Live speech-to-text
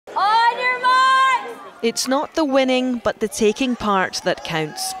It's not the winning, but the taking part that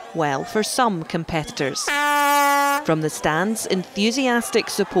counts, well, for some competitors. From the stands, enthusiastic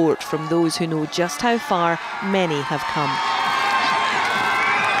support from those who know just how far many have come.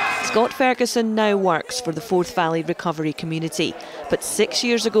 Scott Ferguson now works for the Forth Valley recovery community, but 6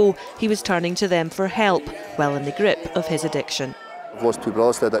 years ago he was turning to them for help while in the grip of his addiction. I've lost 2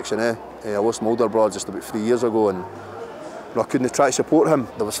 brothers to addiction. I lost my older brother just about 3 years ago, and I couldn't try to support him.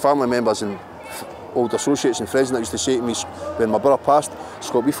 There was family members and old associates and friends that used to say to me when my brother passed,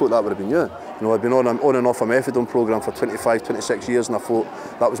 "Scott, we thought that would have been you." I'd been on and off a methadone programme for 25, 26 years, and I thought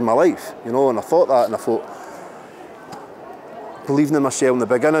that was my life, and I thought that, and I thought believing in myself in the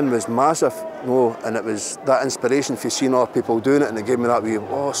beginning was massive, and it was that inspiration for seeing other people doing it, and it gave me that wee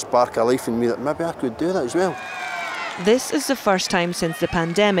spark of life in me that maybe I could do that as well. This is the first time since the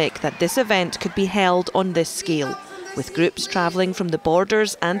pandemic that this event could be held on this scale, with groups travelling from the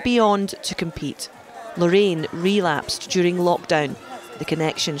borders and beyond to compete. Lorraine relapsed during lockdown. The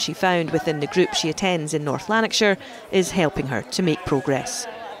connection she found within the group she attends in North Lanarkshire is helping her to make progress.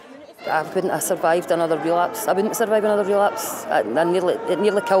 I wouldn't have survived another relapse. I wouldn't survive another relapse. It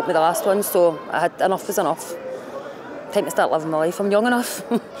nearly killed me the last one, so I had enough was enough. Time to start living my life. I'm young enough,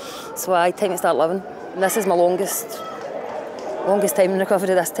 so time to start living. And this is my longest time in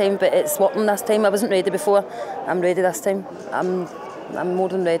recovery this time, but it's working this time. I wasn't ready before. I'm ready this time. I'm more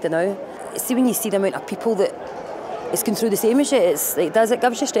than ready now. See, when you see the amount of people that is going through the same as you, it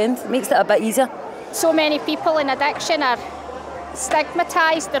gives you strength. It makes it a bit easier. So many people in addiction are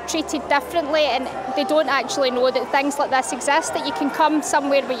stigmatised, they're treated differently, and they don't actually know that things like this exist, that you can come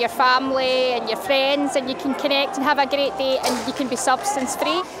somewhere with your family and your friends and you can connect and have a great day and you can be substance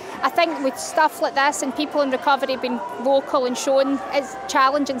free. I think with stuff like this and people in recovery being vocal and shown, it's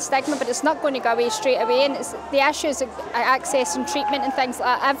challenging stigma, but it's not going to go away straight away. And it's the issues of accessing treatment and things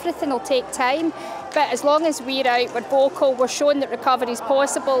like that, everything will take time. But as long as we're out, we're vocal, we're showing that recovery is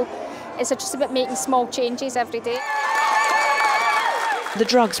possible, it's just about making small changes every day. The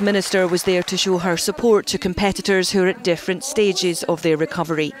drugs minister was there to show her support to competitors who are at different stages of their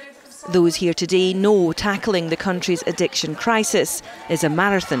recovery. Those here today know tackling the country's addiction crisis is a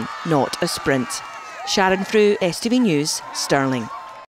marathon, not a sprint. Sharon Frew, STV News, Stirling.